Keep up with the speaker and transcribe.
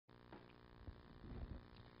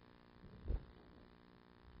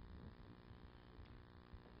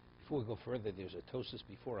Before we go further, there's a Tosis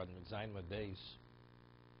before on Zayin Days,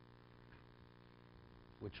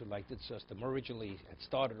 which would like to discuss. The originally had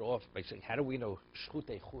started off by saying, how do we know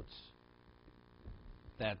Shchutei Chutz?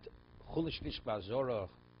 That Chulish Fish Ba'Azora,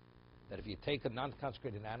 that if you take a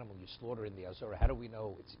non-consecrated animal, you slaughter in the Azora, how do we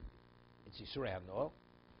know it's Yisur HaNoah?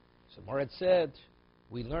 So Morad said,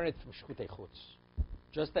 we learn it from Shchutei Chutz.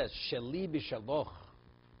 Just as Sheli B'Shaloch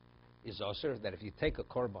is Aser, that if you take a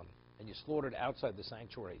korban and you slaughter it outside the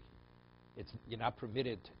sanctuary, you're not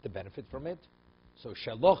permitted to benefit from it. So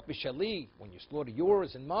Shaloch B'Shali, when you slaughter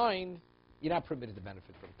yours and mine, you're not permitted to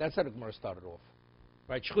benefit from it. That's how the Gemara started off.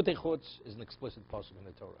 Right? Shchutei Chutz is an explicit pasuk in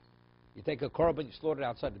the Torah. You take a korban, you slaughter it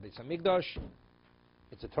outside the Beis Hamikdash,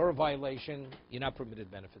 it's a Torah violation, you're not permitted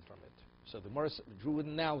to benefit from it. So the Gemara drew an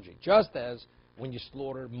analogy. Just as when you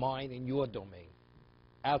slaughter mine in your domain,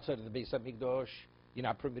 outside of the Beis Hamikdash, you're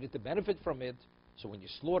not permitted to benefit from it. So when you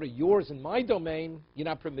slaughter yours in my domain, you're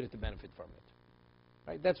not permitted to benefit from it.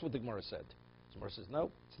 Right? That's what the Gemara said. The Gemara says,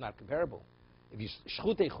 no, it's not comparable. If you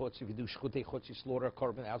Shchutei Chutz, if you do Shchutei Chutz, you slaughter a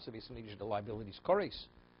korban outside the Beis Hamikdash, the liability is koris.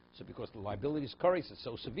 So because the liability is koris, it's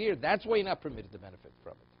so severe, that's why you're not permitted to benefit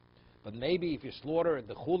from it. But maybe if you slaughter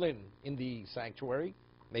the chulin in the sanctuary,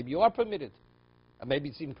 maybe you are permitted. Or maybe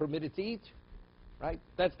it's even permitted to eat. Right?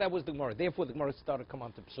 That was the Gemara. Therefore, the Gemara started to come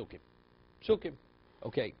on to Psukim. Psukim.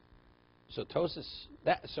 Okay. So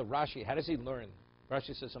so Rashi, how does he learn?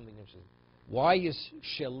 Rashi says something interesting. Why is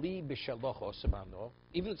Sheli B'Shaloch Osabano?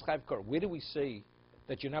 Even in Chayav Kor, where do we say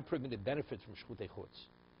that you're not permitted to benefit from Shchutei Chutz?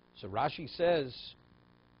 So Rashi says,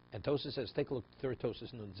 and Tosas says, take a look at the third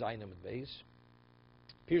Tosas in Zayin and Beis.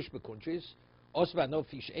 Pirsh B'Kunchis, Osabano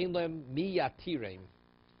Fish Einlem Mi Yatirem.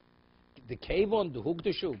 The Kavon, the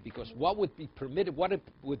Hugdashu, because what would be permitted, what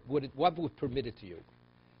would permit it to you?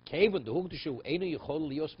 Kavon, the Hugdashu, Einu Yichol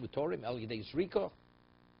Lios Mutorim, El Yidei Zrika,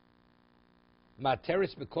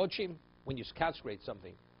 Materis Bekochim, when you consecrate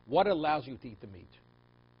something, what allows you to eat the meat?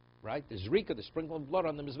 Right? The Zrika, the sprinkle of blood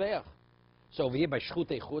on the Mizbeach. So over here by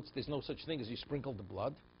Shchutei Chutz, there's no such thing as you sprinkle the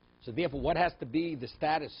blood. So therefore, what has to be the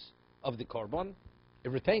status of the korban? It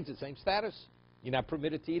retains the same status. You're not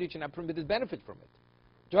permitted to eat it, you're not permitted to benefit from it.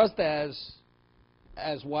 Just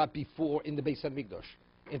as what before in the Beis Hamikdash.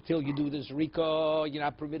 Until you do the Zrika, you're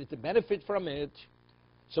not permitted to benefit from it.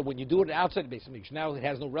 So when you do it outside the Beis Hamikdash, now it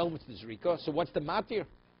has no relevance to the Zrika. So what's the matir?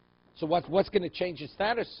 So what's going to change its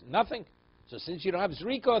status? Nothing. So since you don't have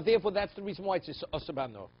Zrika, therefore that's the reason why it's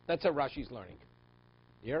Osabano. That's how Rashi's learning.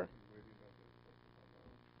 Here?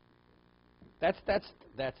 That's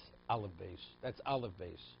olive base. That's olive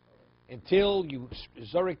base. Until you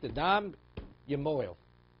Zorik the dam, you moil.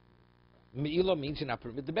 Me'ilah means you're not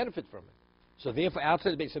permitted to benefit from it. So therefore,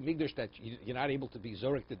 outside the Beis Hamikdash, that you're not able to be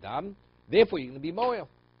Zorik the dam, therefore you're going to be moil.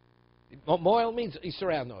 Moil means Yisur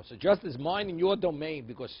HaNoah. So just as mine in your domain,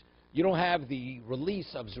 because you don't have the release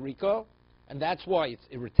of Zrika, and that's why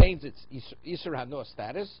it retains its Yisur HaNoah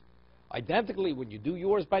status. Identically, when you do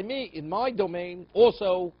yours by me, in my domain,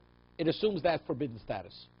 also, it assumes that forbidden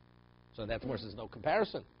status. So that's where there's no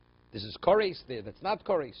comparison. This is koris, there that's not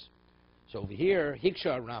koris. So over here,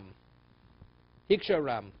 Hiksha Ram,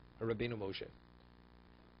 Rabbeinu Moshe.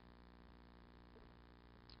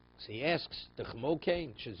 So he asks, the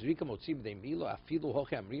Chmokein, Shezrika Motzim de Milo, Afilu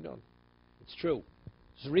Hoche Amridon. It's true.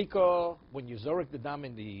 Zrika, when you zorik the dam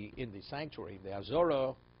in the sanctuary, the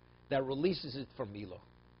Azora, that releases it from Milo.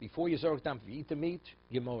 Before you zorik dam, if you eat the meat,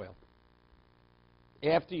 you moel.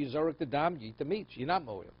 After you zorik the dam, you eat the meat. You're not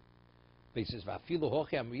moel. But he says, Afilu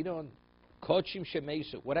Hoche Amridon, Kochim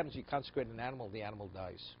Shemesu. What happens if you consecrate an animal, the animal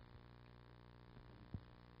dies?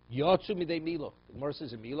 Yotzu Midei Milo. The Gemara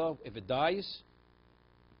says in Milo, if it dies,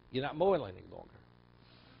 you're not moel any longer.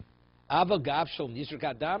 Ava gav shel nizrik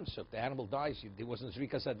adam. So if the animal dies, there wasn't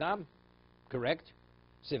zrikas adam, correct?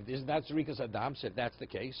 So if there's not zrikas adam, so if that's the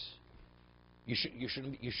case, you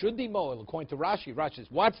should be moel. According to Rashi, Rashi says,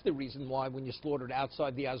 what's the reason why when you slaughtered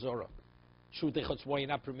outside the Azora? Shutei Chutz, why you're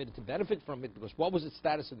not permitted to benefit from it? Because what was its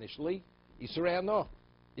status initially? Yisur HaNoah.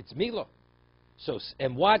 It's Milo. So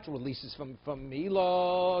and what releases from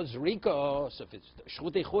Milo? Zrika. So if it's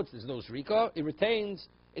Shchutei Chutz, there's no Zrika. It retains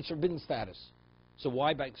its forbidden status. So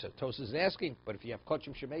why? So Tosas is asking, but if you have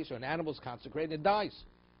Kochim Shemei, so an animal's consecrated, it dies.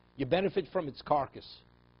 You benefit from its carcass,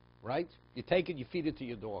 right? You take it, you feed it to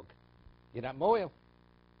your dog. You're not moel.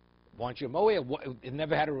 Once you're moel, it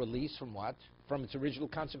never had a release from what? From its original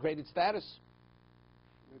consecrated status.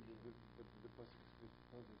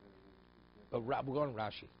 But we're going to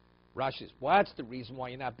Rashi. Rashi says, what's the reason why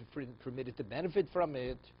you're not permitted to benefit from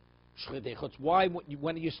it? Why,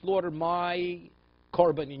 when you slaughter my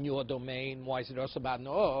korban in your domain, why is it also about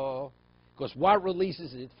no? Because what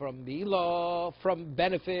releases it from Milah, from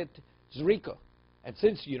benefit, Zrika. And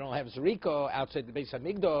since you don't have Zrika outside the Beis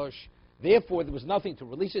HaMikdash, therefore there was nothing to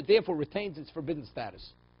release it, therefore retains its forbidden status.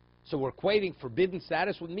 So we're equating forbidden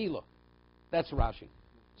status with Milah. That's Rashi.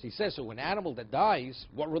 So he says, so an animal that dies,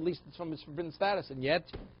 what released it from its forbidden status? And yet,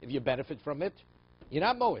 if you benefit from it, you're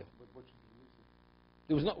not moed.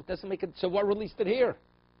 There was no, doesn't make it, so what released it here?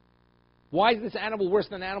 Why is this animal worse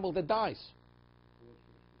than an animal that dies?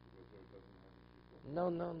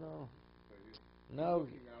 No.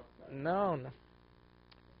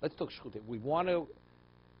 Let's talk shchutei. We want to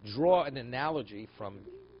draw an analogy from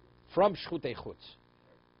shchutei chutz,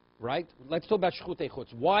 right? Let's talk about shchutei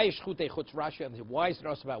chutz. Why is shchutei chutz Rashi? Why is it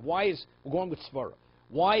us about? Why is we're going with svara?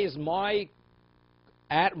 Why is my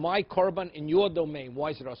korban in your domain?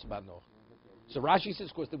 Why is it us about no? So Rashi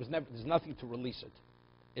says, because there's nothing to release it.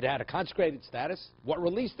 It had a consecrated status. What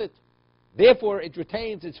released it? Therefore, it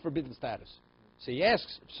retains its forbidden status. So he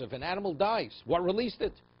asks, so if an animal dies, what released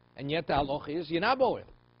it? And yet the halach is, you're not boil.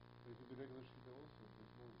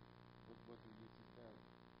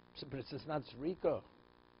 But it's not Zrika.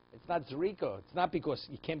 It's not Zrika. It's not because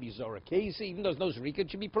you can't be Zora Casey. Even though there's no Zrika, it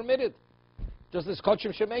should be permitted. Just as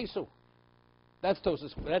Kochim Shemesu. That's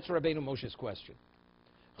Rabbeinu Moshe's question.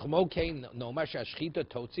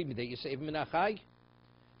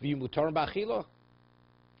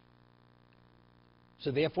 So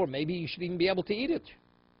therefore, maybe you should even be able to eat it.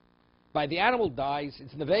 By the animal dies,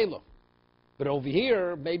 it's nevela. But over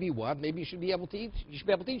here, maybe what? Maybe you should be able to eat. You should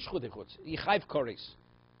be able to eat shchutei chutz. You chayv koris.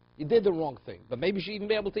 You did the wrong thing, but maybe you should even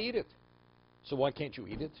be able to eat it. So why can't you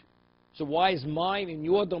eat it? So why is mine in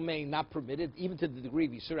your domain not permitted, even to the degree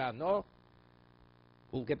of Yisura? No.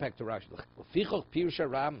 We'll get back to Rashi. Ufichoch pirusha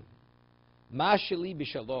ram, mashali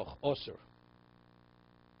b'shaloch osir.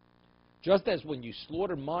 Just as when you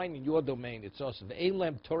slaughter mine in your domain, it's also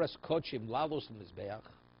ve'elem toras kochim lalos mizbeach,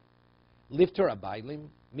 lifter abaylim,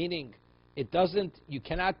 meaning it doesn't. You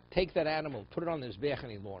cannot take that animal, put it on the mizbeach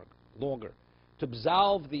any longer, to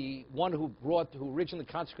absolve the one who originally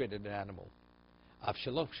consecrated an animal.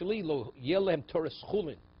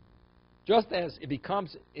 Just as it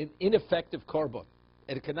becomes an ineffective korban,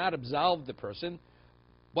 and it cannot absolve the person,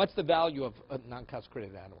 what's the value of a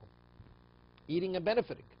non-consecrated animal? Eating and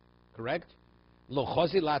benefiting, correct?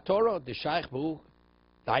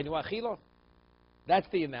 That's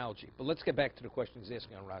the analogy. But let's get back to the question he's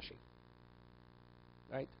asking on Rashi.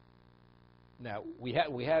 Right? Now, we had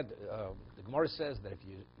the Gemara says that if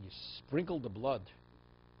you sprinkle the blood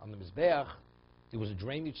on the Mizbeach, there was a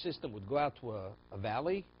drainage system, would go out to a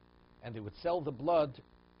valley, and they would sell the blood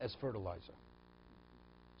as fertilizer.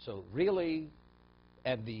 So really,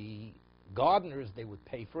 and the gardeners, they would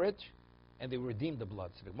pay for it, and they would redeem the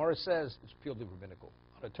blood. So the Gemara says it's purely rabbinical.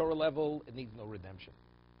 On a Torah level, it needs no redemption.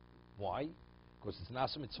 Why? Because it's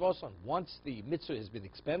nasa mitzvoson. Once the mitzvah has been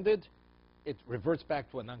expended, it reverts back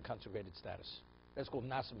to a non-consecrated status. That's called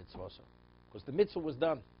nasa mitzvoson. Because the mitzvah was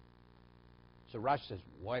done. So Rashi says,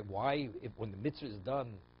 why if when the mitzvah is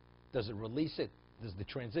done, does it release it? Does the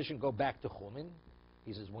transition go back to chumin?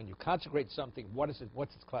 He says, when you consecrate something, what's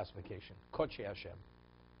its classification? Kodesh Hashem.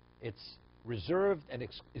 It's reserved and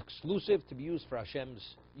exclusive to be used for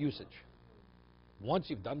Hashem's usage. Once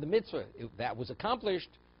you've done the mitzvah, that was accomplished,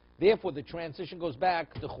 therefore the transition goes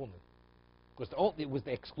back to chumin. Because it was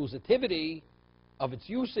the exclusivity of its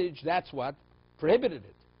usage, that's what prohibited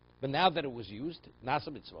it. But now that it was used, nasa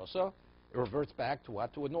mitzvosa, it reverts back to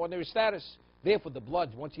what? To an ordinary status. Therefore the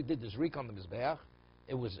blood, once you did the zrik on the mizbeach,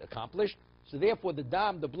 it was accomplished. So therefore the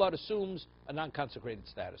dam, the blood assumes a non-consecrated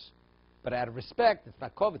status. But out of respect, it's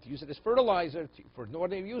not covered to use it as fertilizer for an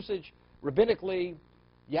ordinary usage. Rabbinically,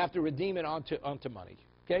 you have to redeem it onto money.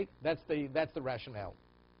 Okay? That's the rationale.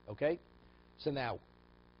 Okay? So now,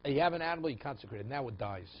 you have an animal, you consecrate it, now it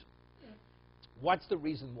dies. What's the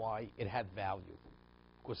reason why it had value?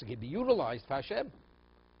 Of course, it can be utilized for Hashem.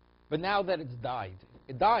 But now that it's died,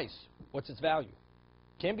 it dies. What's its value?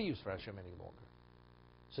 Can't be used for Hashem any longer.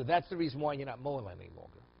 So that's the reason why you're not moel any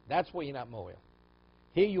longer. That's why you're not moel.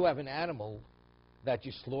 Here you have an animal that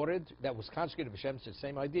you slaughtered, that was consecrated to Hashem. It's the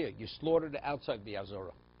same idea. You slaughtered it outside the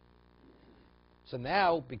Azorah. So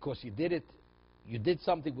now, because you did it, you did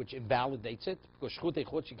something which invalidates it, because shchutei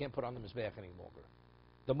chutz you can't put on the mizbeach any longer.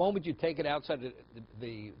 The moment you take it outside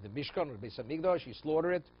the Mishkan or the Beis HaMikdash, you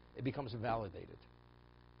slaughter it, it becomes invalidated.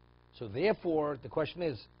 So therefore, the question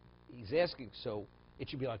is, he's asking, so it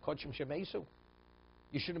should be like Kochim Shemesu.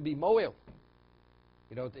 You shouldn't be moel.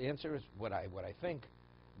 You know, the answer is what I think,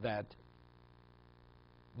 that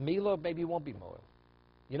Mila maybe won't be moel.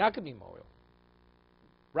 You're not going to be moel.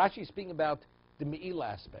 Rashi is speaking about the Me'ila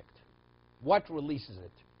aspect. What releases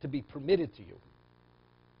it to be permitted to you?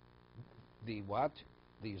 The what?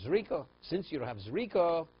 The zrika. Since you don't have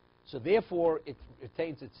zrika, so therefore it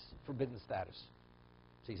retains its forbidden status.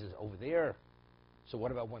 So he says, over there, so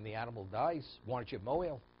what about when the animal dies? Why aren't you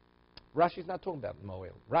moel? Rashi's not talking about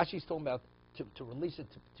moel. Rashi's talking about to release it,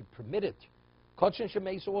 to permit it. Kotchen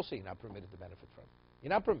shemeis also you're not permitted to benefit from. You're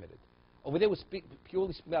not permitted. Over there was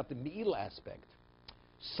purely speaking about the me'ila aspect.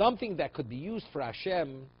 Something that could be used for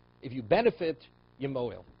Hashem, if you benefit, you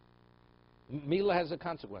moel. Me'ila has a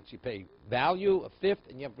consequence. You pay value, a fifth,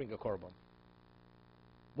 and you have to bring a korban.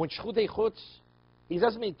 When shchutei chutz, he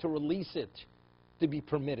doesn't mean to release it to be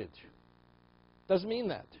permitted. Doesn't mean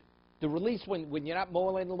that. The release, when you're not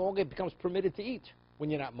moel any longer, it becomes permitted to eat when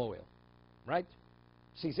you're not moel. Right?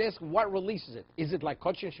 So he's asking, what releases it? Is it like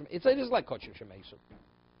kotchen shemesu? It is like kotchen shemesu.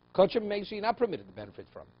 Kotchen shemesu, you're not permitted to benefit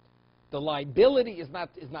from. The liability is not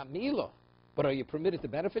milah, but are you permitted to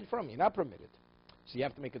benefit from? You're not permitted. So you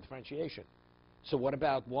have to make a differentiation. So what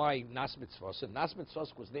about why nas mitzvah? So nas mitzvah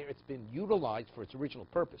was there. It's been utilized for its original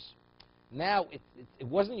purpose. Now it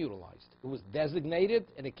wasn't utilized. It was designated,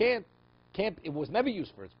 and it can't. It was never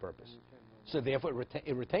used for its purpose. So therefore,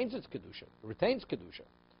 it retains its kedusha. It retains kedusha.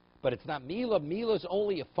 But it's not milah. Milah is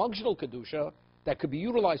only a functional kedusha that could be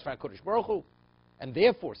utilized for HaKadosh Baruch Hu. And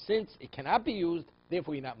therefore, since it cannot be used,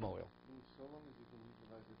 therefore you're not moil. So long as you can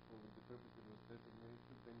utilize it for the purpose it was designated,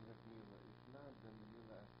 then you have milah. If not, then the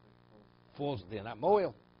milah aspect falls. They're not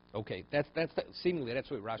moil. Okay, seemingly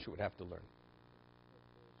that's what Rashi would have to learn.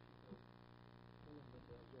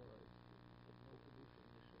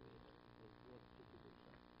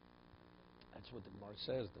 That's what the Gemara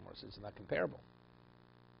says. The Gemara says it's not comparable.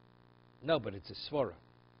 No, but it's a svara.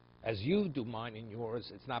 As you do mine and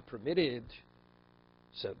yours, it's not permitted.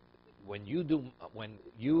 So when you do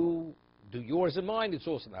yours and mine, it's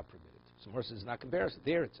also not permitted. So Gemara says it's not comparison.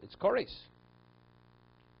 There, it's kores.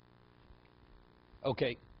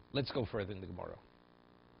 Okay, let's go further in the Gemara.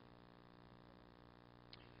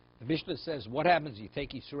 The Mishnah says, what happens? You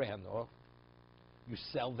take Yisrei Hanoah, you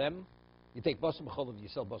sell them. You take Basar B'cholav, you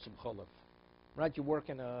sell Basar B'cholav. Right? You work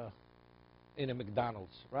in a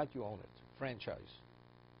McDonald's, right? You own it, franchise.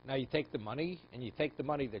 Now you take the money, and you take the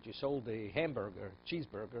money that you sold a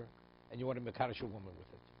cheeseburger, and you want to mekadosh a woman with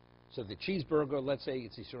it. So the cheeseburger, let's say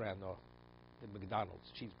it's Yisrei Hanoah, the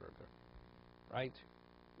McDonald's cheeseburger, right?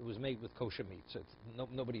 It was made with kosher meat, so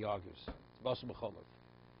nobody argues. It's Basar B'cholav.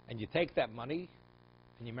 And you take that money,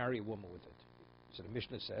 and you marry a woman with it. So the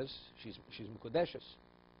Mishnah says she's Mekudeshes.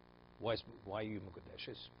 Why are you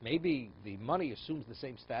Mekudeshes? Maybe the money assumes the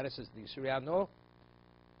same status as the Yisrei Hanoah.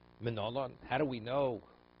 Minolan. How do we know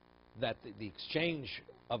that the exchange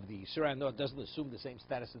of the Yisrei Hanoah doesn't assume the same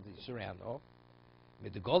status as the Yisrei Hanoah?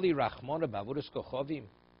 Midgoli Rachmona Bavurus Kochovim.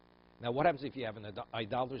 Now what happens if you have an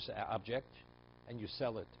idolatrous object and you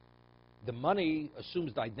sell it? The money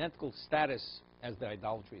assumes the identical status as the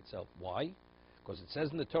idolatry itself. Why? Because it says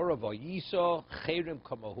in the Torah, Vayiso Cherim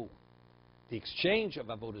Kamahu. The exchange of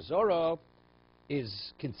Avodah Zarah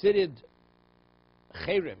is considered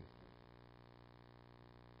Cherim.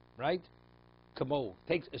 Right? Kamo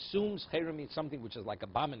assumes Cherim means something which is like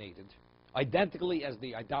abominated, identically as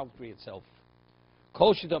the idolatry itself.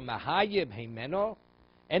 Kol Shida Mahayim Heimeno,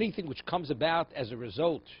 anything which comes about as a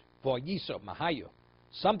result, Vayiso Mahayo,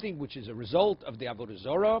 something which is a result of the Avodah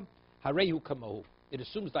Zarah, Harehu Kamo. It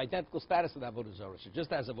assumes the identical status of the Avodah Zarah. So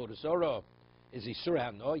just as Avodah Zarah is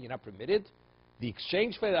Yisrei Hanoah, you're not permitted. The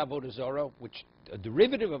exchange for the Avodah Zarah, which a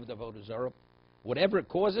derivative of the Avodah Zarah, whatever it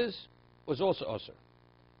causes, was also Osir.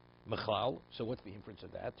 Mechlal, so what's the inference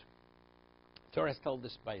of that? Torah has told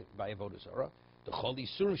us by Avodah Zarah, the Chol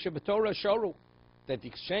Yisurim Shebetorah Shoru, that the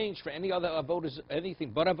exchange for any other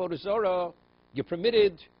anything but Avodah Zarah, you're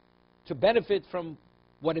permitted to benefit from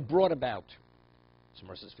what it brought about. So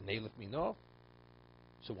Mar says, V'nei lef mino.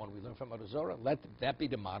 So when we learn from Avodah Zarah, let that be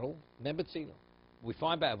the model. Membetzino. We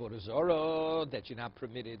find by Avodah Zarah that you're not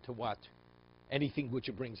permitted to what? Anything which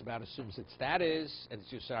it brings about assumes its status, and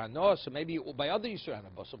it's Yisrei Hanoah. So maybe by other Yisrei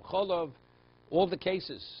Hanoah, Basar B'cholav, all the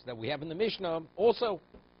cases that we have in the Mishnah, also,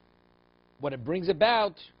 what it brings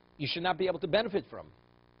about, you should not be able to benefit from.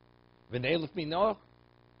 V'nei lef mino.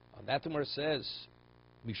 On that Gemara says,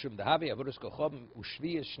 Mishum dahavi avodas kochom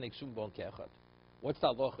u'shviyas shnei ksum bon ke'echad. What's the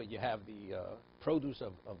halacha? You have the produce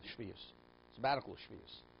of shviyas, sabbatical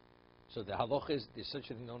shviyas. So the halacha is there's such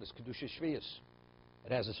a thing known as kedusha shviyas.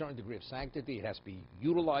 It has a certain degree of sanctity. It has to be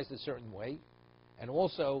utilized a certain way, and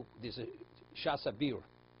also there's a shasabir.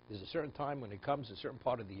 There's a certain time when it comes, a certain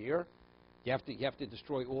part of the year, you have to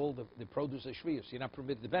destroy all the produce of shviyas. You're not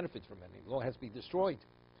permitted to benefit from any. It all has to be destroyed.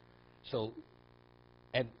 So,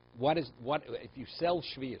 and what if you sell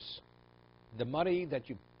shviyas? the money that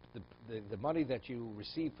you the money that you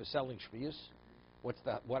receive for selling shvius, what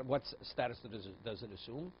status does it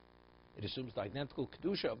assume? It assumes the identical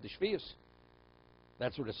kedusha of the shvius.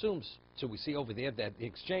 That's what it assumes. So we see over there that the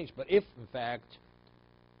exchange. But if in fact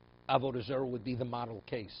avodah zarah would be the model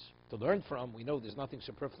case to learn from, we know there's nothing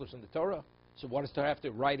superfluous in the Torah. So what is to have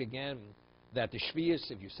to write again that the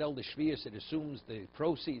shvius, if you sell the shvius, it assumes the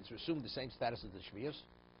proceeds assume the same status as the shvius?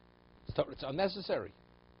 It's unnecessary.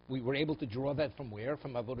 We were able to draw that from where?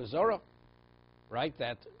 From avodah zarah, right?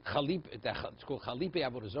 That it's called chalipe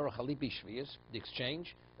avodah zarah, chalipe shvius. The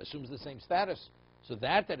exchange assumes the same status. So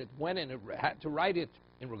that it went and it had to write it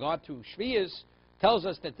in regard to shvius tells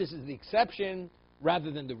us that this is the exception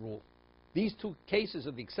rather than the rule. These two cases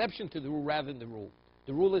are the exception to the rule rather than the rule.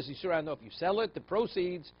 The rule is Yisur know if you sell it, the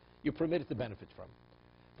proceeds you're permitted to benefit from.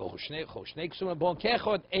 When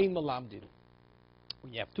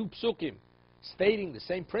you have two psukim stating the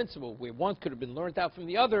same principle, where one could have been learned out from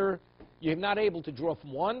the other, you're not able to draw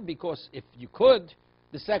from one, because if you could,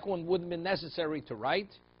 the second one wouldn't have been necessary to write,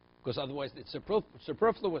 because otherwise it's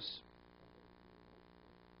superfluous.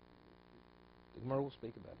 The Gemara will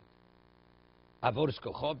speak about it. Avodas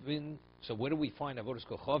kochavim. So where do we find avodas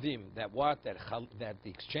kochavim? That the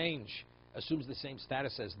exchange assumes the same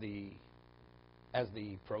status as the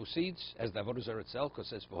proceeds, as the avodah zarah itself,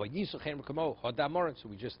 because it says so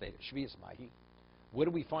we just stated shvius mahi. Where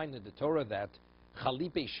do we find in the Torah that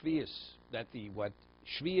chalipe shvius, that what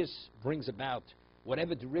shvius brings about,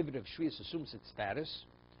 whatever derivative shvius assumes its status?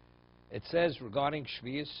 It says regarding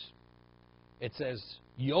shvius, it says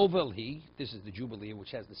yovel hi. This is the jubilee,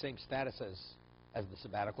 which has the same status as the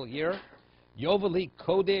sabbatical year. Yovel hi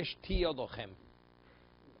kodesh tiyah lochem.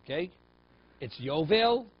 Okay, it's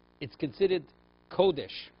yovel. It's considered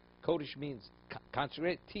kodesh. Kodesh means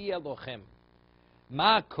consecrate. Tiyah lochem.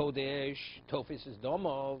 Ma kodesh tofis is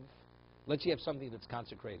domov. Let's say you have something that's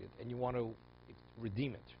consecrated and you want to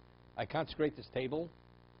redeem it. I consecrate this table,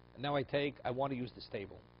 and now I want to use this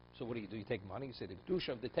table. So what do? You take money. You say the kedusha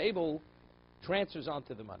of the table transfers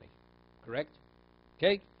onto the money. Correct?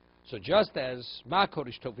 Okay. So just as ma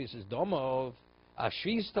kodesh tofis is domov,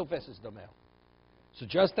 ashvis tofes is domel. So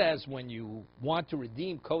just as when you want to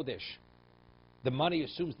redeem kodesh, the money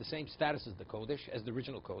assumes the same status as the kodesh, as the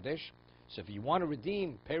original kodesh. So if you want to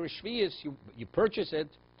redeem perish shvius, you purchase it,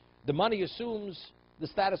 the money assumes the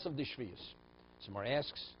status of the shvius. So Mar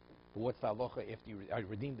asks, well, what's the halacha after I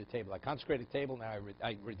redeem the table? I consecrate the table, now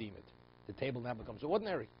I redeem it. The table now becomes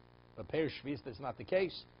ordinary. But perish shvius, that's not the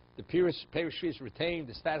case. The perish shvius retain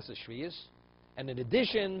the status of shvius, and in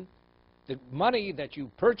addition, the money that you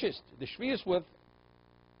purchased the shvius with,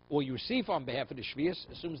 or you receive on behalf of the shvius,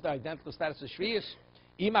 assumes the identical status of shvius.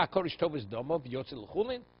 Ima kodesh tovas domov yotzil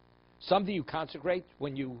chulin. Something you consecrate,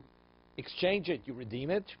 when you exchange it, you redeem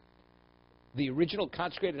it. The original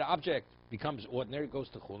consecrated object becomes ordinary, goes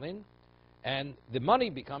to chulin, and the money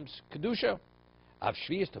becomes kedusha. Av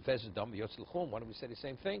shvius tofes domov yotzil chulin. Why don't we say the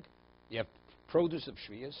same thing? You have produce of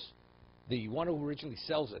shvius. The one who originally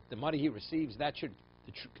sells it, the money he receives, the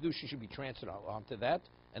kedusha should be transferred onto that,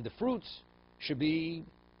 and the fruits should be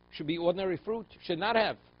ordinary fruit, should not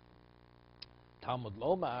have. Talmud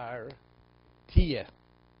lomar tiyeh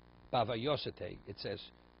bavayosete. It says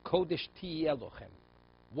kodesh tiyeh lochem.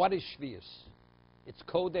 What is shvius? It's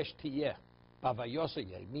kodesh tiyeh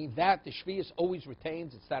bavayosete. Means that the shvius always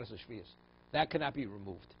retains its status of shvius. That cannot be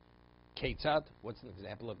removed. Ketzad. What's an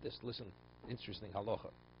example of this? Listen, interesting halacha.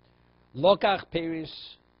 Lokach peris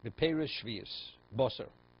beperis shvius boser.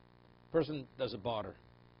 Person does a barter.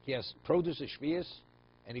 He has produce of shvius,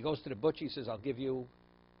 and he goes to the butcher. He says, "I'll give you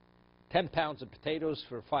 10 pounds of potatoes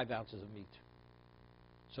for 5 ounces of meat."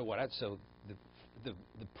 So what? So the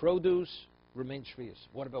produce remains shvius.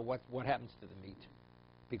 What about what happens to the meat?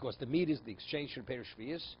 Because the meat is the exchange for peris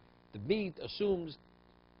shvius. The meat assumes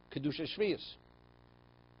kedusha shvius.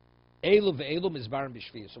 Elu ve'elu mizbarim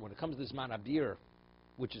b'shvius. So when it comes to this man abir,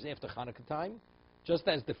 which is after Hanukkah time, just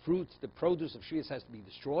as the fruits, the produce of shvius has to be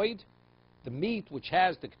destroyed, the meat which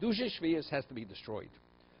has the kedusha shvius has to be destroyed.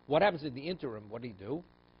 What happens in the interim? What do you do?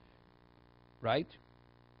 Right?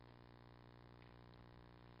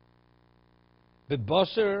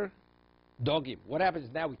 B'boser dogim. What happens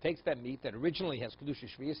now? He takes that meat that originally has kedusha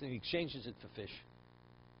shvius and he exchanges it for fish.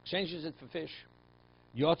 Exchanges it for fish.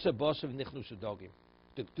 Yotze boser v'nichnusu dogim.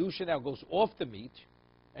 The kedusha now goes off the meat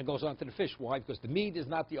and goes onto the fish. Why? Because the meat is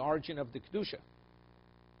not the origin of the kedusha.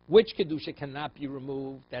 Which kedusha cannot be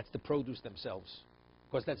removed? That's the produce themselves,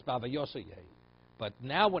 because that's bava yosayeh. But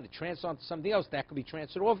now when it transfers onto something else, that can be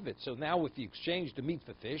transferred off of it. So now if you exchange the meat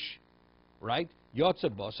for fish, right? Yotze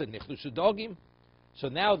boser nichnusu dogim. So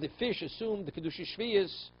now the fish assume the kedusha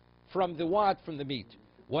shvius From the what? From the meat.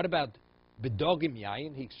 What about bedogim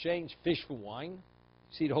yayin? He exchanged fish for wine.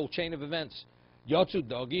 See the whole chain of events. Yotzu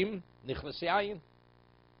dogim nichvas yayin.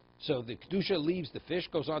 So the kedusha leaves the fish,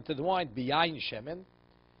 goes on to the wine. Biyayin shemen.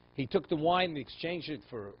 He took the wine and exchanged it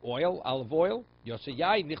for oil, olive oil. Yotzu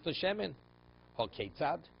yayin nichvas shemen.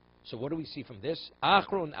 Hoketzad. So what do we see from this?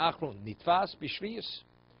 Achron nitfas b'shviyus.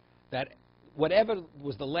 That whatever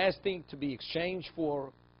was the last thing to be exchanged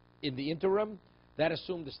for in the interim, that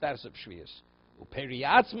assumed the status of shviyus.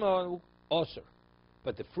 Uperiatzma osir.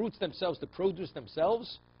 But the fruits themselves, the produce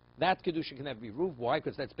themselves, that kedusha can never be removed. Why?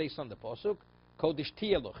 Because that's based on the pasuk. Kodesh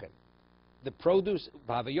tiyelochem. The produce,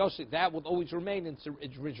 b'havayosi, that will always remain in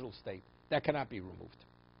its original state. That cannot be removed.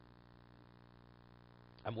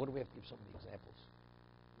 And what do we have to give so many examples?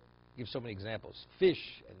 Give so many examples.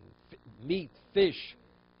 Fish and meat, fish,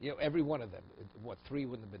 every one of them. What, 3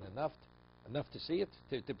 wouldn't have been enough? Enough to see it,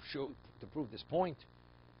 to prove this point,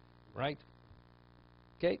 right?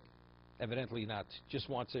 Okay, evidently not. Just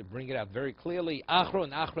wants to bring it out very clearly. Achron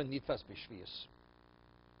nitfas b'shviyus.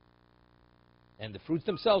 And the fruits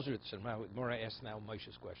themselves are. So Gemara asks now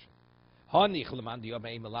Moshe's question.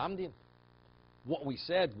 What we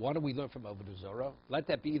said, what do we learn from Avodah Zarah? Let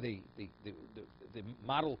that be the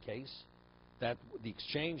model case, that the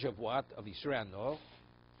exchange of what? Of Yisrael no.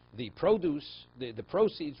 The produce, the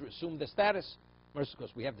proceeds assume the status. Because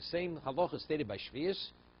we have the same halacha stated by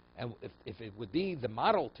Shvius, and if it would be the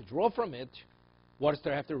model to draw from it, what does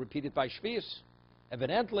there have to repeat it by Shvius?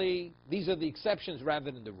 Evidently, these are the exceptions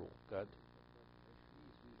rather than the rule. Good.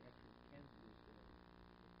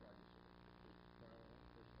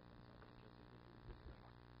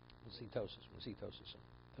 We'll see Tosus.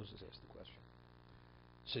 Tosus asked the question.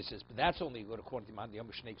 So he says, but that's only good according to Mandi Yom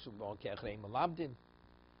Shnei Ksum B'On Ke'achrei Malamdin.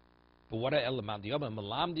 But what are Elamandi Yom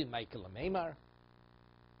Malamdin Michael Ameimar?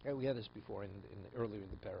 Okay, we had this before earlier in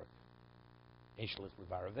the parak. Aishlis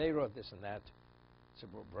Levaravera, this and that. So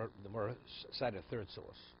the more cited a third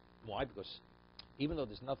source. Why? Because even though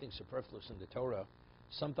there's nothing superfluous in the Torah,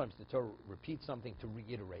 sometimes the Torah repeats something to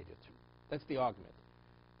reiterate it. That's the argument.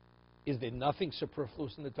 Is there nothing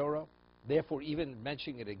superfluous in the Torah? Therefore, even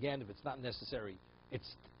mentioning it again, if it's not necessary,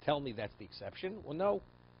 it's tell me that's the exception. Well, no.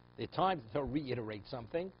 There are times the Torah reiterates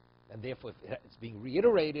something, and therefore, if it's being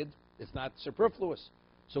reiterated, it's not superfluous.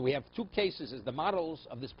 So we have 2 cases as the models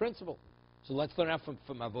of this principle. So let's learn out from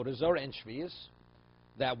Avodah Zarah and Shvius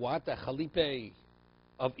that what? The Chalipe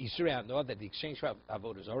of Yisrael, no, that the exchange for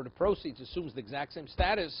Avodah Zarah, the proceeds, assumes the exact same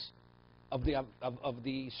status of the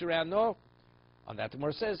Yisrael, no. On that, the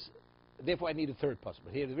Gemara says, therefore I need a third puzzle.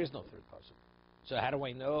 But here there is no third puzzle. So how do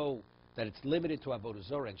I know that it's limited to Avodah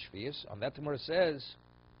Zarah and Shvius? On that, the Gemara says,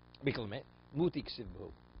 Mutik Sivhu.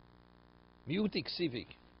 Mutik Sivik.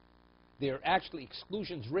 There are actually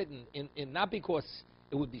exclusions written in not because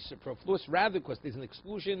it would be superfluous, rather because there's an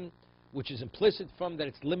exclusion which is implicit from that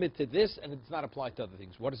it's limited to this and it's not applied to other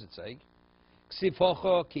things. What does it say?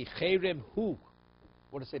 Ksifocho ki cherem hu.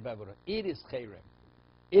 What does it say by Avodah? It is cherem.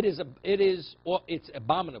 It's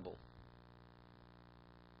abominable.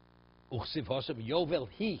 Uchsivosam yovel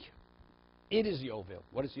he. It is yovel.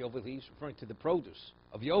 What is yovel he? He's referring to the produce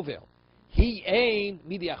of yovel. He ain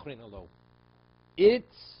midi achrin alo. It's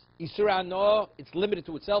Yisra no, it's limited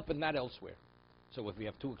to itself but not elsewhere. So if we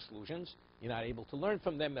have 2 exclusions, you're not able to learn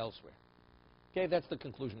from them elsewhere. Okay, that's the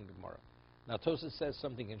conclusion of the Gemara. Now Tosas says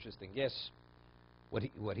something interesting. Yes, what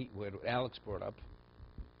Alex brought up.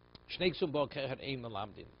 Shnei ksum bo kechet ein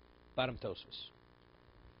malamdin. Bottom Tosas.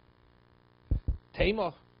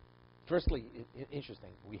 Tema. Firstly,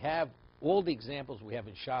 interesting. We have all the examples we have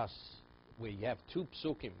in Shas where you have 2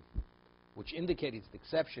 psukim which indicate it's the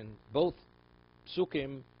exception. Both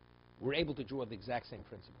psukim were able to draw the exact same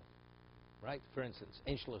principle. Right? For instance,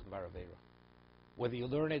 Ein Shluch Varavera. Whether you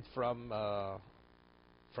learn it from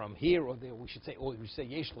here or there, we say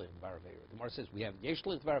Yeshlich Varavera. The Gemara says we have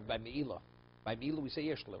Yeshlich Varavera by Me'ilah. By Me'ilah we say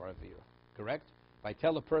Yeshlich Varavera. Correct? If I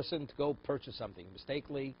tell a person to go purchase something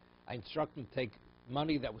mistakenly, I instruct him to take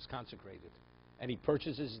money that was consecrated. And he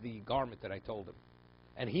purchases the garment that I told him.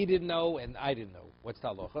 And he didn't know and I didn't know. What's the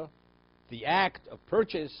halacha? The act of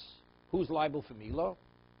purchase, who's liable for Milah?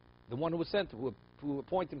 The one who was sent, who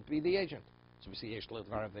appointed him to be the agent. So we see Yeshlit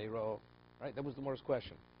Varavero, right? That was the Gemara's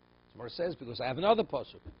question. The Gemara says, because I have another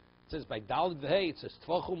pasuk. It says by Daled V'Hei, it says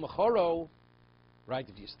Tvachu Mechoro, right?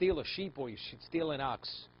 If you steal a sheep or you should steal an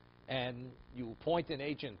ox, and you appoint an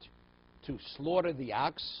agent to slaughter the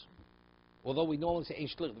ox, although we normally say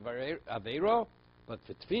Yeshlit Varavero, but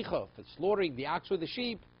for Tvicha, for slaughtering the ox or the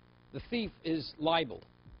sheep, the thief is liable,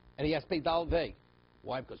 and he has to pay Daled V'Hei.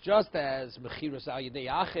 Why? Because just as Mechiras Al Yedei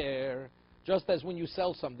Acher, just as when you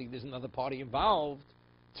sell something, there's another party involved,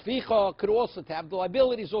 Tficha could also, to have the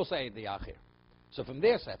liability, is also Eid Yachir. So from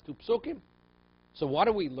there, so I have two psukim. So what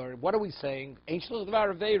do we learn? What are we saying? Let's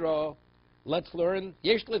learn.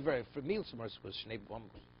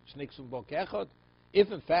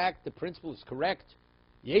 If in fact the principle is correct,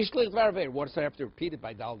 what does I have to repeat it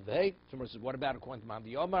by Dal Vei? What about according to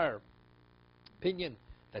Mandi Omar? Opinion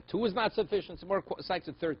that two is not sufficient. Some more cites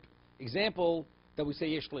a third example that we say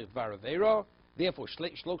Yeshlich Varavero. Therefore,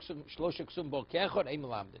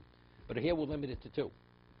 but here we'll limit it to two.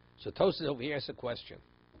 So Tosas over here asks a question.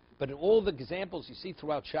 But in all the examples you see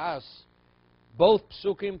throughout Shas, both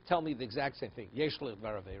psukim tell me the exact same thing. Yeshlich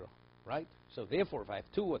Varavero, right? So therefore, if I have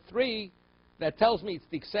two or three, that tells me it's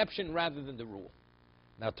the exception rather than the rule.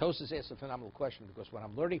 Now Tosas asks a phenomenal question because when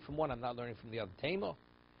I'm learning from one, I'm not learning from the other. Tema.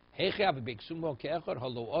 See,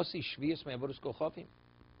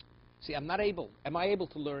 I'm not able. Am I able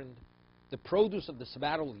to learn the produce of the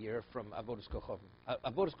sabbatical year from Avodas Kochavim?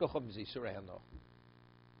 Avodas Kochavim is Isurei Hano,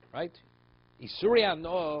 right? Isurei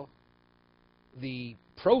Hano, the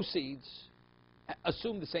proceeds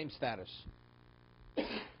assume the same status.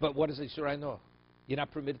 But what is Isurei Hano? You're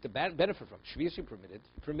not permitted to benefit from. Shvius you're permitted.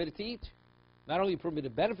 You're permitted to eat. Not only permitted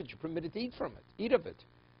to benefit, you're permitted to eat from it. Eat of it.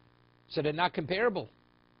 So they're not comparable.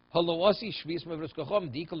 You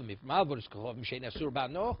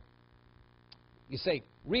say,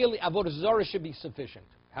 really, Avodah Zarah should be sufficient.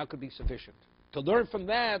 How could it be sufficient? To learn from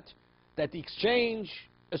that the exchange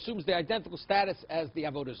assumes the identical status as the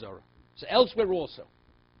Avodah Zarah. So elsewhere also.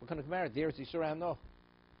 What kind of merit? There is Yisur HaNo.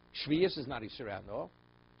 Shvius is not Yisur HaNo.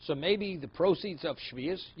 So maybe the proceeds of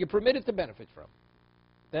Shvius, you're permitted to benefit from.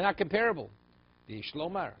 They're not comparable. The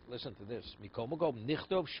Shlomar, listen to this. Mikomogo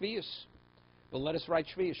nichtov Shvius. Well, let us write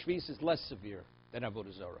Shvius. Shvius is less severe than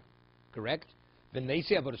Avodah Zarah. Correct?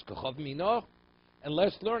 V'neisi Avodah Kochav Mino. And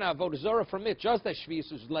let's learn Avodah Zarah from it, just as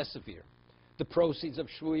Shvius is less severe. The proceeds of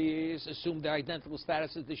Shvius assume the identical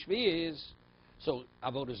status as the Shvius. So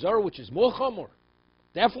Avodah Zarah, which is more Chomor,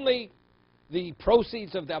 definitely the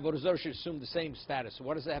proceeds of the Avodah Zarah should assume the same status. So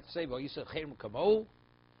what does it have to say? V'yisach Cherem Kamo,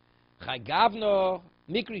 Chagavno,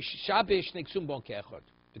 Mikri Shabish Nexum Bon Kechot.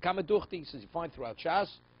 The Kamaduchti says you find throughout Shas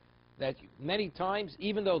that many times,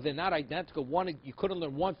 even though they're not identical, one you couldn't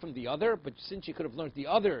learn one from the other, but since you could have learned the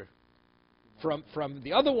other from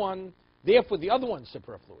the other one, therefore the other one's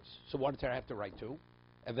superfluous. So what did I have to write to?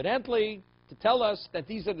 Evidently, to tell us that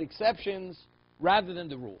these are the exceptions rather than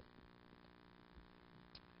the rule.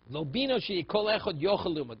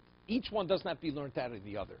 Each one doesn't have to be learned out of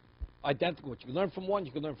the other. Identical. What you can learn from one,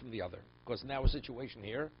 you can learn from the other. Because in our situation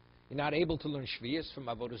here, you're not able to learn Shvius from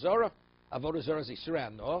Avodah Zarah. Avodah Zarah is Yisur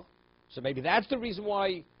HaNo. So maybe that's the reason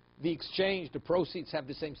why the exchange, the proceeds have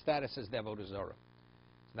the same status as the Avodah Zarah.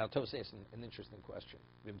 Now Tosas asks an interesting question.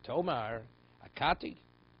 Vim Tomar, Akati,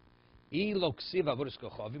 I lo ksiv Avodas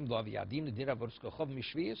Kochavim lo aviyadim nedin Avodas Kochavim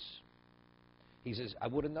mishvius. He says, I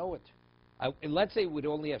wouldn't know it. Let's say we'd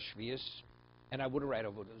only have Shvius, and I wouldn't write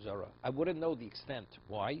Avodah Zarah. I wouldn't know the extent.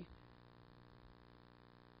 Why?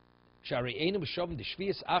 Shari einum shovim the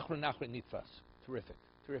Shvius achron nitfas. Terrific,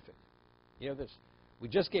 terrific. You know this? We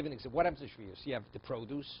just gave an example. What happens to Shvius? You have the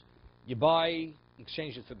produce, you buy,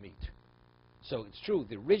 exchange it for meat. So it's true,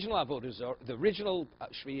 the original Avodah Zarah, the original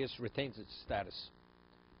Shvius retains its status.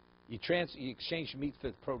 You exchange meat for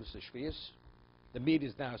the produce of Shvius. The meat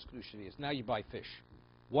is now Kedusha Shvius. Now you buy fish.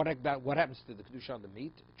 What happens to the Kedusha on the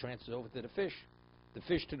meat? It transfers over to the fish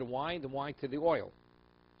to the wine to the oil.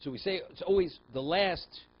 So we say it's always the last,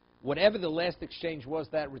 whatever the last exchange was,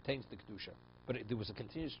 that retains the Kedusha. But there was a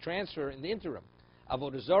continuous transfer in the interim.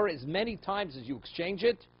 Avodah Zarah, as many times as you exchange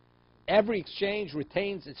it, every exchange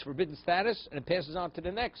retains its forbidden status and it passes on to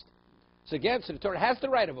the next. So again, so the Torah has to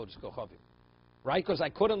write Avodas Kochavim, right? Because I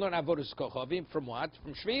couldn't learn Avodas Kochavim from what?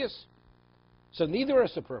 From Shvius. So neither are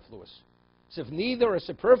superfluous. So if neither are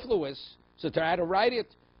superfluous, so Torah had to write it.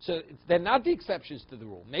 So they're not the exceptions to the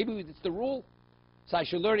rule. Maybe it's the rule. So I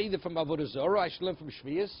should learn either from Avodah Zarah, I should learn from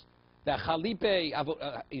Shvius, that Chalipe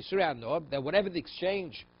Yisur HaNo, that whatever the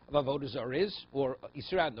exchange of Avodah Zarah is, or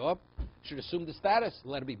Yisur HaNo, should assume the status.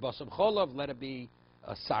 Let it be Basam Cholov, let it be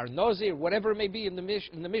Sar Nozi, or whatever it may be in the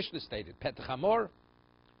Mishnah stated. Petach Hamor.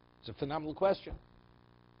 It's a phenomenal question.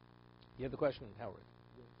 You have the question, Howard?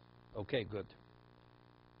 Yes. Okay, good.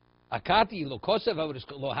 Akati lo kosev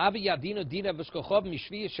lo havi yadino dina v'skochov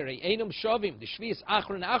mishvius sherei einum shovim the shvius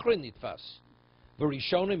achron nitfas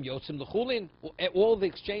v'rishonim yotzim l'chulin. All the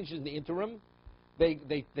exchanges in the interim, they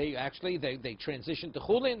transition to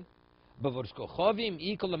chulin.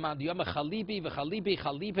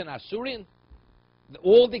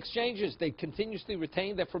 All the exchanges, they continuously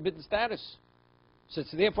retain their forbidden status. So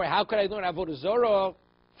therefore, how could I learn Avodah Zarah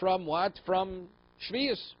from what? From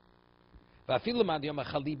Shvius. Va'afilu mad yom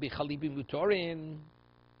ha'chalibi mutorin.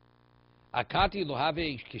 Akati lo have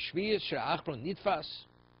kishvius she'achron nitfas.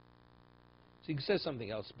 So he says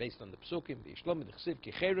something else based on the psukim, v'yishlom v'chsiv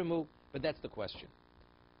kicheremu, but that's the question.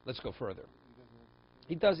 Let's go further.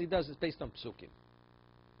 He does. It's based on psukim.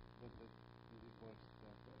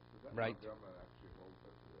 Right.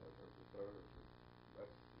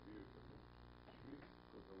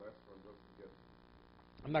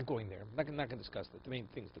 I'm not going there. I'm not going to discuss that. The main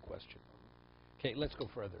thing is the question. Okay, let's go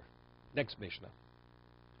further. Next Mishnah.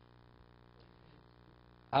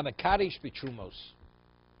 Amakadish b'trumos.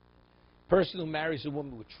 Person who marries a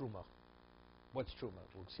woman with truma. What's truma?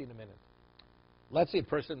 We'll see in a minute. Let's say a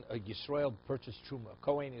Yisrael purchased truma.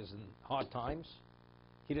 Kohen is in hard times.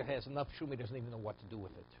 He has enough truma, he doesn't even know what to do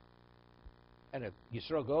with it. And if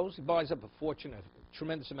Yisrael goes, he buys up a fortune, a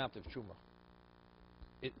tremendous amount of truma.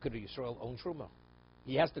 Could a Yisrael own truma?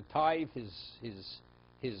 He has to tithe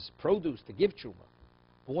his produce to give truma.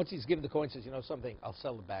 But once he's given the Kohen, he says, you know something, I'll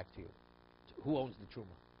sell it back to you. Who owns the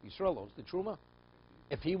truma? Yisrael owns the truma.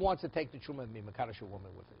 If he wants to take the truma and be Makadish a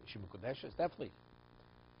woman with it, is she Mekudeshes? Definitely.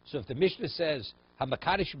 So if the Mishnah says,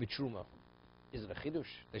 HaMakadish b'truma, is it a chidush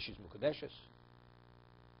that she's Mekudeshes?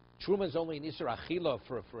 Truma is only an Isser Achila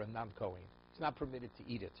for a non-Kohen. It's not permitted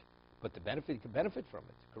to eat it. But you can benefit from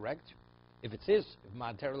it, correct? If it's his, if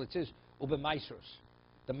monetarily it's his, Ube Maisros.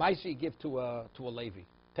 The Meiser you give to a Levi.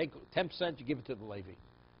 Take 10%, you give it to the Levi.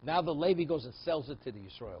 Now the Levi goes and sells it to the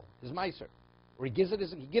Yisrael. His Meiser. Or he gives it to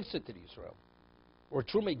the Yisrael. Or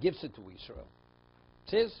Truma gives it to Yisrael.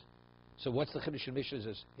 It's his. So what's the Chiddush in Mishnah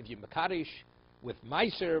is, if you Makadish with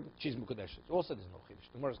Meiser, she's Mekudesh. Also there's no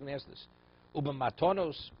Chiddush. The Gemara is going to ask this. Uba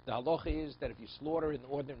Matonos, the halacha is that if you slaughter an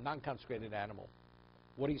ordinary, non-consecrated animal,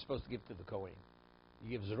 what are you supposed to give to the Kohen?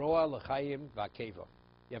 You give Zroa, L'chaim, Va'keva.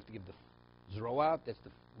 You have to give the Zroa, that's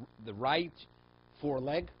the right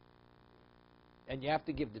foreleg, and you have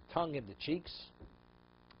to give the tongue and the cheeks,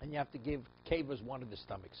 and you have to give Kevas one of the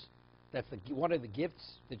stomachs. That's one of the gifts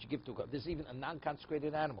that you give to a Kohen. This is even a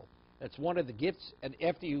non-consecrated animal. That's one of the gifts, and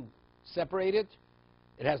after you separate it,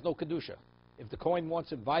 it has no Kedusha. If the Kohen wants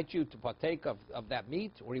to invite you to partake of that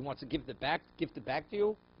meat, or he wants to gift it back to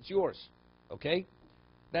you, it's yours. Okay?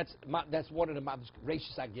 That's one of the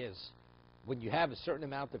Reishis Agiz. When you have a certain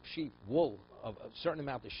amount of sheep, wool, of a certain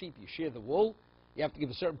amount of sheep, you share the wool, you have to give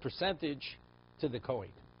a certain percentage to the Kohen.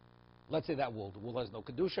 Let's say the wool has no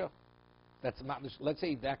Kedusha. Let's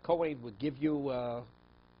say that Kohen would give you,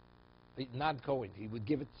 non-Kohen, he would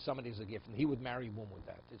give it to somebody as a gift, and he would marry a woman with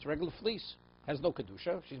that. It's regular fleece, has no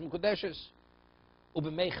Kedusha, she's Mekudeshes.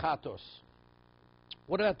 Ubemei chatos.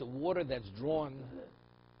 What about the water that's drawn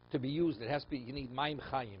to be used? It has to be, you need Maim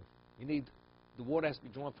Chayim. The water has to be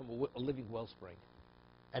drawn from a living wellspring.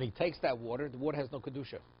 And he takes that water, the water has no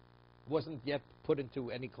Kedusha. It wasn't yet put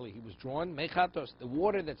into any kli. He was drawn, Mei chatos, the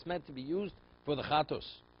water that's meant to be used for the chatos.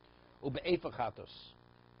 Ube'efa chatos.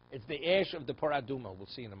 It's the ash of the paraduma, we'll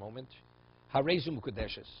see in a moment. Harezu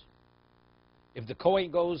Mekudeshes. If the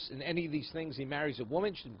Kohen goes in any of these things, he marries a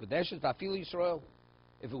woman, she's Mekudeshes, Va'afilu Yisrael.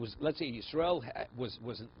 If it was, let's say Yisrael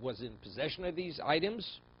was in possession of these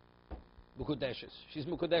items, Mekudeshes. She's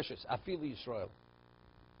Mekudeshes, Afilu Yisrael.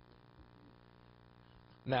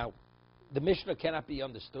 Now, the Mishnah cannot be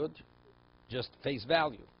understood just face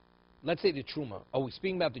value. Let's say the Truma. Are we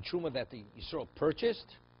speaking about the Truma that the Yisrael purchased?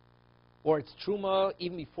 Or it's Truma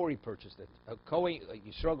even before he purchased it? A Kohen,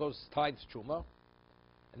 Yisrael goes, tithes Truma,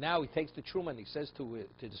 and now he takes the Truma and he says to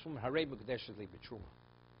this woman, Harei Mekudeshes leave the Truma.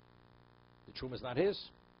 The Truma is not his,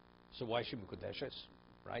 so why is she Mekudeshes?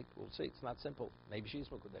 Right? We'll see. It's not simple. Maybe she's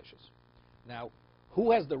Mekudeshes. Now,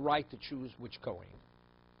 who has the right to choose which Kohen?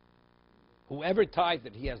 Whoever tithed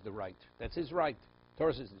it, he has the right. That's his right.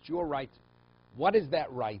 Torah says it's your right. What is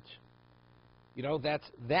that right? You know, that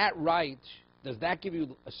right, does that give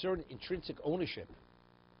you a certain intrinsic ownership?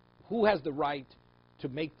 Who has the right to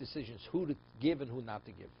make decisions, who to give and who not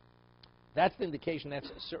to give? That's the indication that's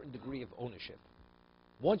a certain degree of ownership.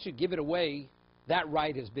 Once you give it away, that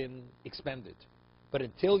right has been expended. But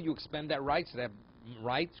until you expend that right, so that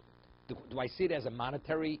right, do I see it as a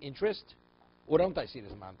monetary interest? Or don't I see it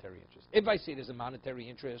as a monetary interest? If I see it as a monetary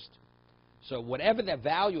interest, so whatever the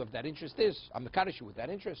value of that interest is, I'm Mekadosh with that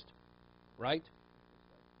interest. Right?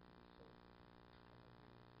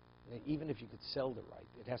 Even if you could sell the right,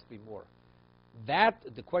 it has to be more.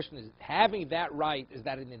 The question is, having that right, is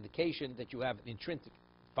that an indication that you have an intrinsic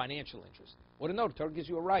financial interest? Well, no, the Torah gives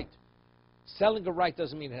you a right. Selling a right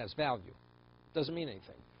doesn't mean it has value. Doesn't mean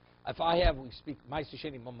anything. If we speak Ma'aser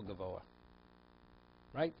Sheni Mama Gavoa.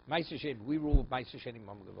 Right? Ma'aser Sheni, we rule with Ma'aser Sheni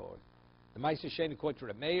Mama Gavoa. The Ma'aser Sheni, according to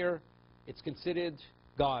the mayor, it's considered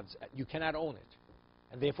God's. You cannot own it.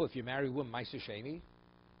 And therefore, if you marry a woman, Maisa Sheni,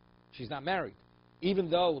 she's not married. Even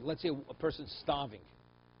though, let's say a person's starving,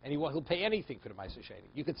 and he'll pay anything for the Maisa Sheni.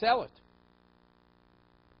 You could sell it.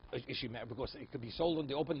 Is she married? Because it could be sold on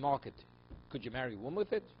the open market. Could you marry a woman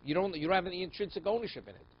with it? You don't have any intrinsic ownership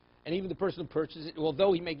in it. And even the person who purchases it,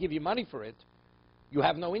 although he may give you money for it, you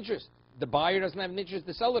have no interest. The buyer doesn't have an interest.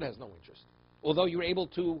 The seller has no interest. Although you're able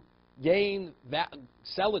to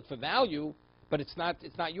sell it for value, but it's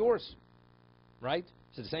not yours, right?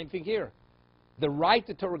 So the same thing here. The right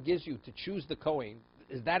the Torah gives you to choose the Kohen,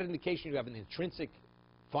 is that an indication you have an intrinsic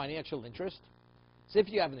financial interest? So if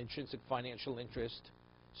you have an intrinsic financial interest,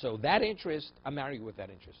 so that interest, I'm marrying you with that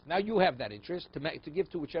interest. Now you have that interest to give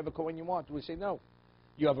to whichever Kohen you want. We say no.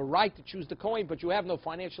 You have a right to choose the Kohen, but you have no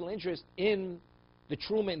financial interest in the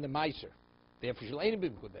Truma and the Meiser. Therefore, you'll ain't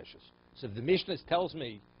been Mekudeshes. So if the Mishnah tells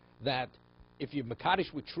me that if you're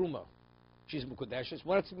Mekadesh with Truma, she's Mekudeshes,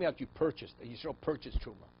 what does it mean that you purchased, that you shall purchase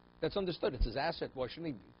Truma? That's understood. It's his asset. Why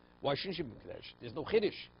shouldn't she be Mekadesh? There's no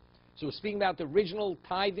Chiddush. So we're speaking about the original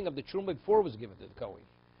tithing of the Truma before it was given to the Kohen.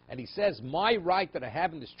 And he says, my right that I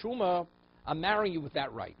have in this Truma, I'm marrying you with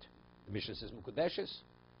that right. The Mishnah says Mekudeshes.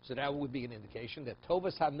 So that would be an indication that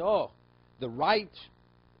Tovas Hano, the right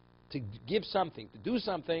to give something, to do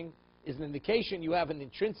something, is an indication you have an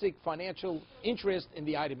intrinsic financial interest in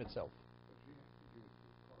the item itself.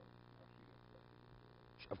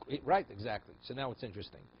 Right, exactly. So now it's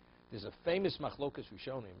interesting. There's a famous machlokas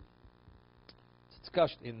Rishonim. It's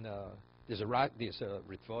discussed in, there's a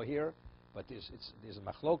Ritva here, but there's a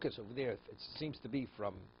machlokas over there. It seems to be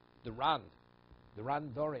from the Ran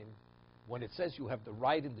Dorim, when it says you have the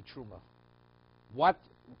right in the Truma. What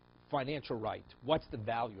financial right? What's the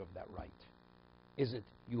value of that right? Is it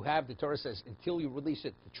you have, the Torah says, until you release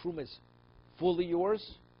it, the Truma is fully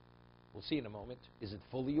yours? We'll see in a moment. Is it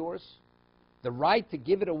fully yours? The right to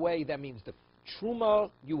give it away, that means the Truma,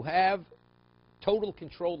 you have total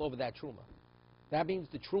control over that Truma. That means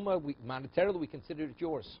the Truma, monetarily, we consider it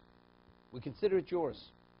yours. We consider it yours.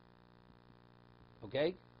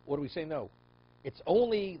 Okay? Or do we say no? It's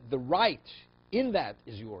only the right in that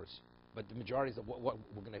is yours. But the majority is what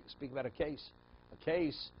we're going to speak about a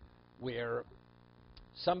case where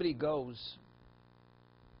somebody goes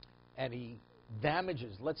and he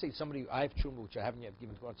damages, let's say somebody, I have Truma, which I haven't yet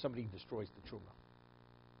given to God, somebody destroys the Truma.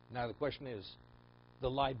 Now the question is, the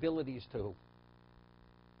liability is to who?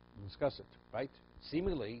 We'll discuss it, right?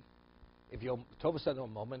 Seemingly, if you're Tovas at a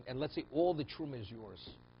moment, and let's say all the Truma is yours,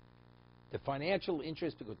 the financial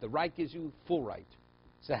interest, because the right gives you full right.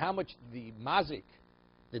 So how much the mazik,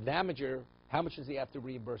 the damager, how much does he have to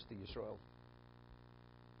reimburse to Yisrael?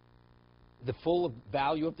 The full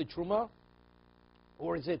value of the Truma?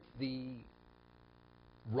 Or is it the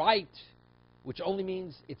right, which only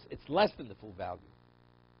means it's less than the full value?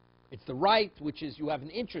 It's the right, which is you have an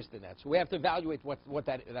interest in that. So we have to evaluate what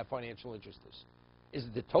that financial interest is. Is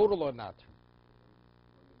it the total or not?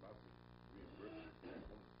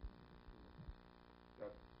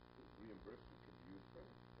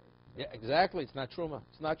 Yeah, exactly. It's not Truma.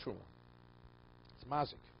 It's not Truma. It's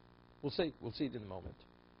mazik. We'll see. We'll see it in a moment.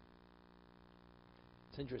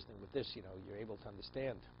 It's interesting with this, you're able to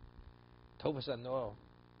understand. Tovas Ano.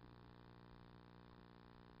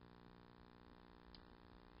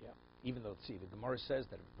 Yeah. Even though, see, the Gemara says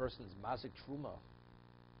that if a person is mazik Truma,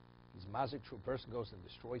 he's mazik Truma, person goes and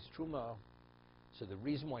destroys Truma, so the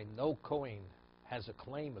reason why no Kohen has a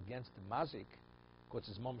claim against the mazik, because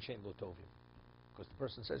it's Mom Shein Lo Tovim. Because the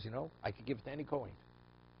person says, I could give it to any Kohen.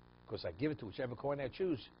 Because I give it to whichever Kohen I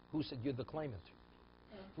choose. Who said you're the claimant?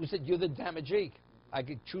 Who said you're the damagee? I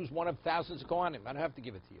could choose one of thousands of Kohanim. I don't have to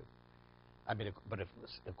give it to you. I mean, but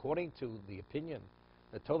according to the opinion,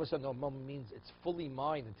 that Tovas Ano means it's fully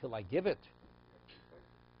mine until I give it.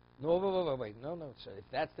 No, wait. No. So if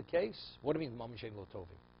that's the case, what do you mean, Mom Shein Lo Tovim?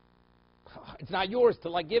 It's not yours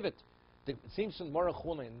till I give it. It seems from Mora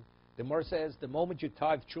Chulin, the Mora says, the moment you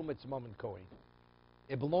tithe Truma, it's Mom and Kohen.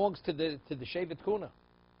 It belongs to the Shevet Kuna.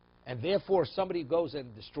 And therefore, somebody goes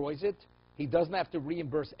and destroys it. He doesn't have to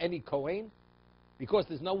reimburse any Kohen because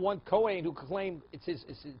there's no one Kohen who can claim it's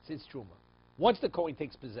his Truma. Once the Kohen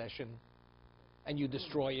takes possession and you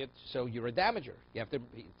destroy it, so you're a damager. You have to.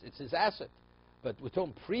 It's his asset. But we're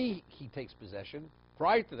talking he takes possession.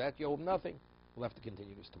 Prior to that, you owe him nothing. We'll have to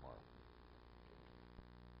continue this tomorrow.